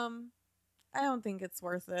 I don't think it's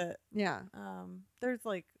worth it. Yeah. There's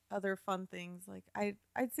like other fun things. Like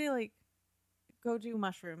I'd say like go do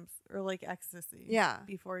mushrooms or like ecstasy. Yeah.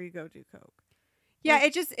 Before you go do Coke. Yeah,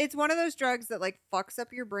 Like, it's one of those drugs that like fucks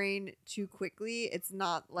up your brain too quickly. It's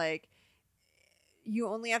not like you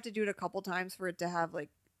only have to do it a couple times for it to have like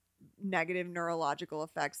negative neurological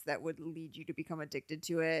effects that would lead you to become addicted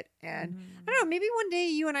to it. And I don't know, maybe one day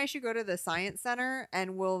you and I should go to the science center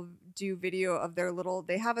and we'll do video of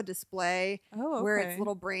they have a display where it's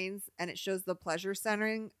little brains and it shows the pleasure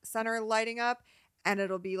center lighting up, and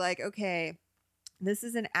it'll be like, okay, this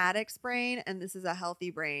is an addict's brain and this is a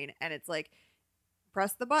healthy brain, and it's like,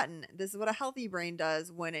 press the button. This is what a healthy brain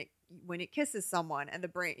does when it kisses someone, and the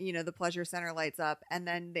brain, the pleasure center lights up. And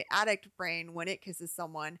then the addict brain, when it kisses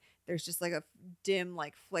someone, there's just like a dim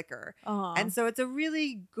like flicker. And so it's a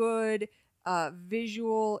really good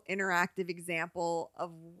visual interactive example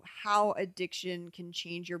of how addiction can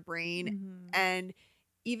change your brain. And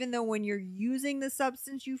even though when you're using the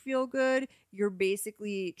substance you feel good, you're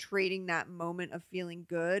basically trading that moment of feeling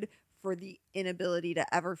good for the inability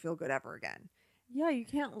to ever feel good ever again. Yeah, you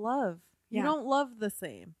can't love. You don't love the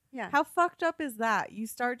same. Yeah. How fucked up is that? You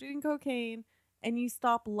start doing cocaine and you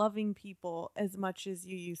stop loving people as much as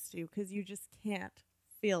you used to because you just can't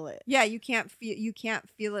feel it. Yeah, you can't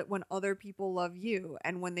feel it when other people love you,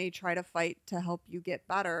 and when they try to fight to help you get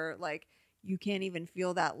better, like you can't even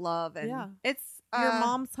feel that love. And it's your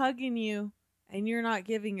mom's hugging you and you're not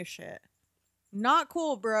giving a shit. Not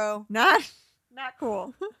cool, bro. Not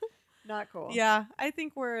cool. Not cool. Yeah, I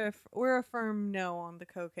think we're a firm no on the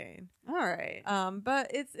cocaine. All right. But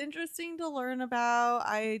it's interesting to learn about.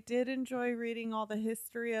 I did enjoy reading all the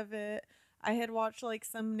history of it. I had watched like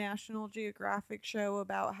some National Geographic show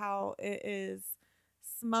about how it is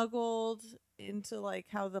smuggled into like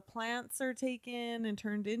how the plants are taken and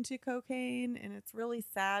turned into cocaine, and it's really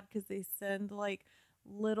sad because they send like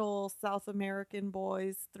little South American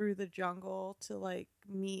boys through the jungle to like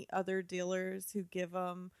meet other dealers who give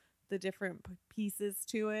them the different pieces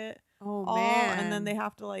to it. Oh man. And then they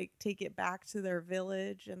have to like take it back to their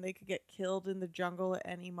village, and they could get killed in the jungle at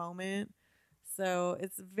any moment. So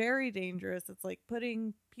it's very dangerous. It's like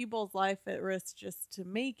putting people's life at risk just to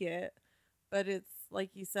make it. But it's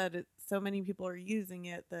like you said, so many people are using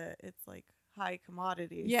it that it's like high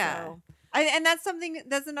commodity. Yeah. So. And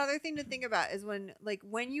that's another thing to think about is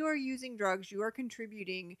when you are using drugs, you are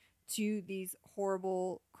contributing to these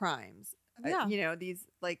horrible crimes. Yeah. These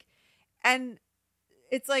like, and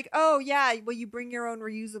It's like, oh yeah, well you bring your own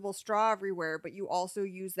reusable straw everywhere, but you also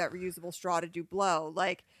use that reusable straw to do blow.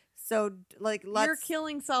 Like, so like let's You're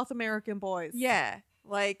killing South American boys. Yeah.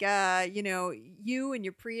 Like you know, you and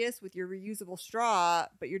your Prius with your reusable straw,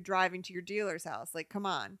 but you're driving to your dealer's house. Like, come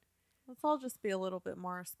on. Let's all just be a little bit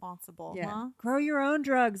more responsible, huh? Grow your own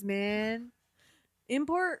drugs, man.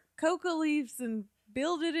 Import coca leaves and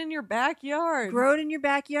build it in your backyard. Grow it in your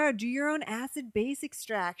backyard. Do your own acid base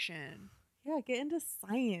extraction. Yeah, get into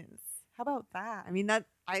science. How about that? I mean, that's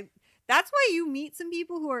why you meet some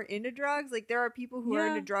people who are into drugs. Like, there are people who are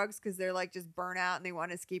into Yeah. drugs because they're like just burnt out and they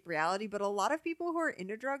want to escape reality. But a lot of people who are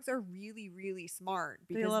into drugs are really, really smart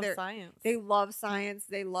They because love science. they love science.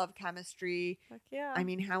 They love chemistry. Heck yeah. I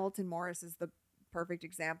mean, Hamilton Morris is the perfect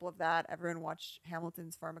example of that. Everyone watched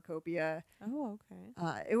Hamilton's Pharmacopoeia. Oh,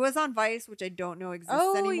 okay. It was on Vice, which I don't know exists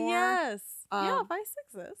Oh, anymore. yes. Yeah, Um, Vice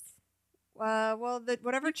exists. Well,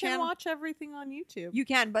 whatever You can channel watch everything on YouTube. you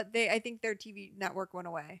can, but I think their TV network went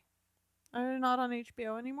away. Are they not on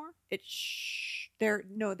HBO anymore? Their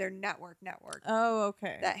network Oh,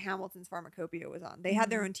 okay. that Hamilton's Pharmacopoeia was on. They had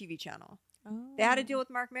their Mhm. own TV channel. Oh. They had a deal with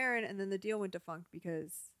Mark Maron, and then the deal went defunct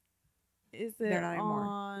because Is they're it not anymore.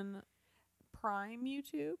 on Prime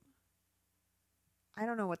YouTube? I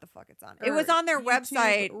don't know what the fuck it's on. It was Or on their YouTube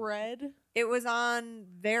website. Red It was on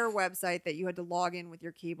their website that you had to log in with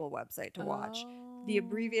your cable website to watch. The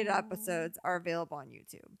abbreviated Oh. episodes are available on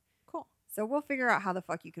YouTube. Cool. So we'll figure out how the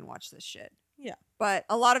fuck you can watch this shit. Yeah. But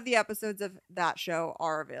a lot of the episodes of that show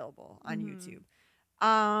are available on Mhm. YouTube.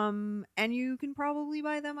 And you can probably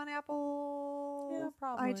buy them on Apple, Yeah,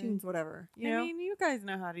 probably. iTunes, whatever. You I know? mean, you guys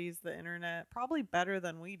know how to use the internet probably better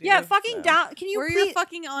than we do. Yeah, fucking so. down. Can you We're please your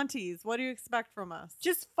fucking aunties. What do you expect from us?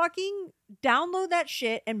 just fucking download that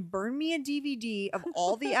shit and burn me a DVD of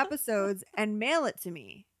all the episodes and mail it to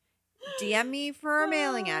me. DM me for a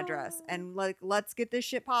mailing address and like let's get this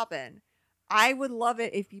shit popping. I would love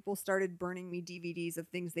it if people started burning me DVDs of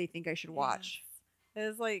things they think I should watch. Yes. It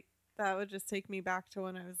was like that would just take me back to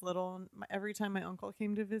when I was little. And every time my uncle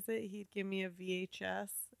came to visit, he'd give me a VHS,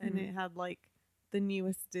 and Mhm. it had like the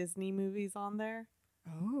newest Disney movies on there.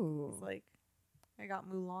 It Oh. was like, I got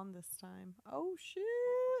Mulan this time. Oh shit,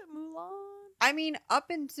 Mulan. I mean, up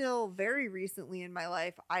until very recently in my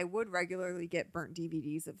life, I would regularly get burnt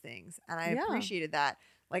DVDs of things, and I Yeah. appreciated that.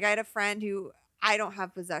 Like, I had a friend who I don't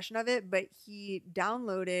have possession of it, but he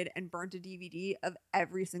downloaded and burnt a DVD of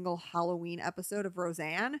every single Halloween episode of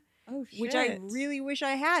Roseanne, Oh shit. which I really wish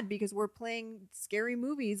I had because we're playing scary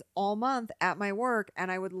movies all month at my work,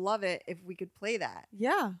 and I would love it if we could play that,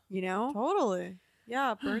 Yeah, you know? totally.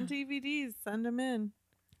 Yeah, burn DVDs. Send them in.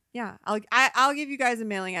 Yeah, I'll give you guys a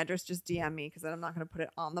mailing address. Just DM me because I'm not gonna put it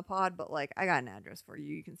on the pod. But like, I got an address for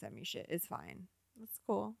you. You can send me shit. It's fine. That's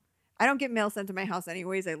cool. I don't get mail sent to my house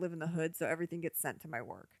anyways. I live in the hood, so everything gets sent to my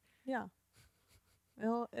work. Yeah,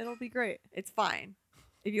 it'll be great. It's fine.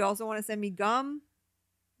 If you also want to send me gum,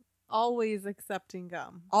 Always accepting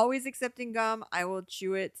gum. always accepting gum. I will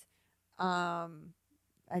chew it.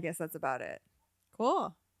 I guess that's about it.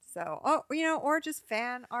 Cool. So, or just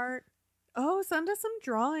fan art. Oh, send us some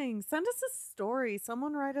drawings. Send us a story.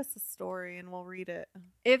 Someone write us a story and we'll read it.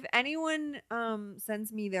 If anyone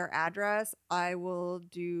sends me their address, I will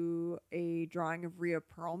do a drawing of Rhea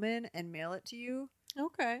Perlman and mail it to you.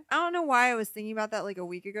 Okay. I don't know why I was thinking about that like a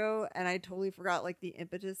week ago, and I totally forgot like the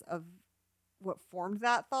impetus of what formed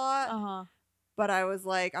that thought. Uh-huh. But I was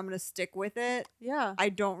like, I'm gonna stick with it. Yeah. I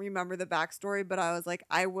don't remember the backstory, but I was like,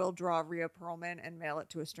 I will draw Rhea Perlman and mail it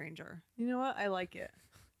to a stranger. You know what? I like it.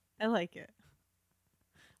 I like it.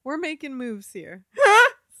 We're making moves here.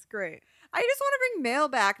 It's great. I just want to bring mail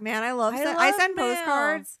back, man. I love. I love send mail.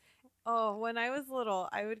 postcards. Oh, when I was little,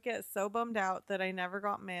 I would get so bummed out that I never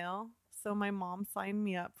got mail. So my mom signed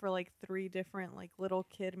me up for like 3 different like little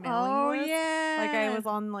kid mailing Oh lists. yeah. Like I was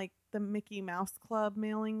on like the Mickey Mouse Club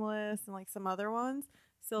mailing list and like some other ones.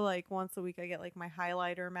 So like once a week I get like my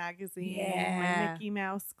highlighter magazine, Yeah. my Mickey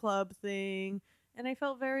Mouse Club thing, and I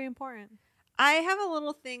felt very important. I have a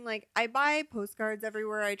little thing like I buy postcards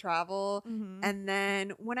everywhere I travel. Mm-hmm. And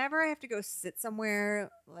then whenever I have to go sit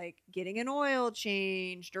somewhere, like getting an oil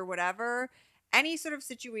changed or whatever, any sort of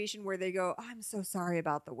situation where they go, oh, I'm so sorry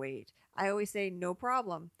about the wait, I always say no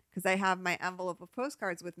problem because I have my envelope of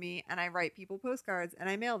postcards with me and I write people postcards and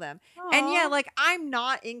I mail them. And yeah, like I'm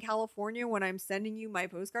not in California when I'm sending you my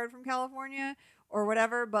postcard from California or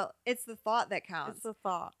whatever, but it's the thought that counts. it's a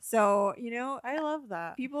thought. So, I love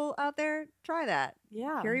that. people out there, try that.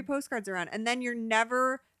 Yeah. Carry postcards around, and then you're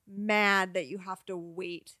never mad that you have to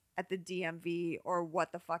wait at the DMV or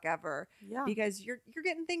what the fuck ever Yeah. because you're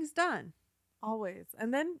getting things done. Always.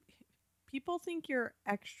 And then people think you're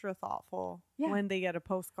extra thoughtful Yeah. when they get a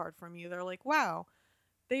postcard from you. They're like, wow,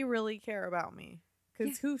 they really care about me.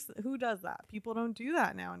 Because who does that? People don't do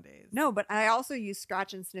that nowadays. No, but I also use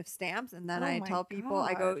scratch and sniff stamps, and then Oh I my tell people,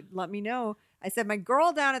 I go, God. let me know. I said, my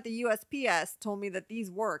girl down at the USPS told me that these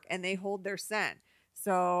work and they hold their scent.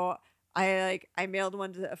 So I mailed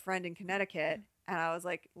one to a friend in Connecticut, and I was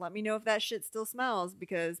like, let me know if that shit still smells,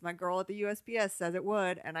 because my girl at the USPS says it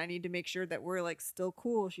would, and I need to make sure that we're like still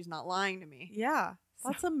cool. She's not lying to me. Yeah, So-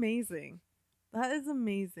 that's amazing. That is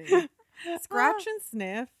amazing. Scratch and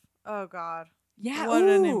sniff. Oh, God. Yeah. What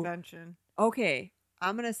an ooh. invention. Okay,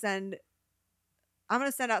 I'm gonna send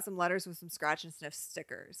out some letters with some scratch and sniff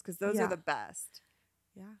stickers, because those Yeah. are the best.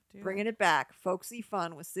 Yeah, dude. Bringing it back, folksy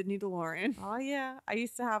fun with Sydney DeLorean. Oh, yeah. I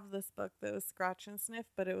used to have this book that was scratch and sniff,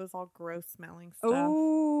 but it was all gross smelling stuff.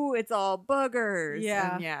 Oh, it's all boogers.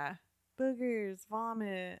 Yeah. And yeah. Boogers,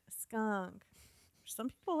 vomit, skunk. Some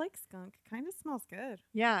people like skunk. It kind of smells good.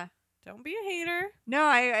 Yeah. Don't be a hater. No,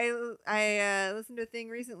 I listened to a thing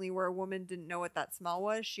recently where a woman didn't know what that smell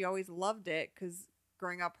was. She always loved it because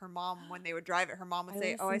growing up, her mom, when they would drive it, her mom would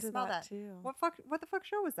say, "Oh, I listened to smell that." too. What the fuck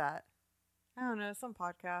show was that? I don't know. Some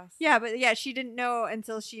podcast. Yeah, but yeah, she didn't know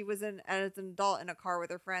until she was as an adult in a car with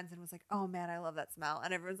her friends and was like, "Oh man, I love that smell,"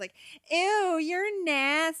 and everyone's like, "Ew, you're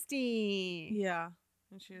nasty." Yeah.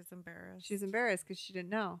 And she was embarrassed. She's embarrassed because she didn't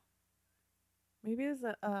know. Maybe it's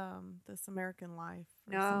This American Life.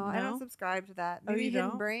 or No, something. I don't subscribe to that. Oh, Maybe you Hidden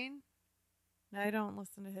don't? Brain. I don't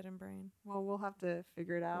listen to Hidden Brain. Well, we'll have to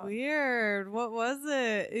figure it out. Weird. What was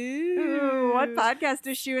it? Ooh, what podcast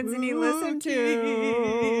does Shu and Zinni listen to?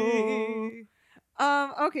 Spooky.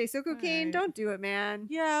 Okay, so cocaine, Alright. don't do it, man.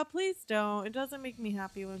 Yeah, please don't. It doesn't make me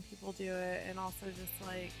happy when people do it. And also just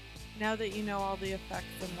like, now that you know all the effects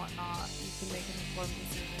and whatnot, you can make an informed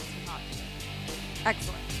decision to not do it.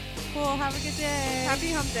 Excellent. Cool. Have a good day.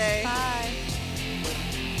 Happy hump day.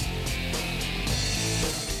 Bye.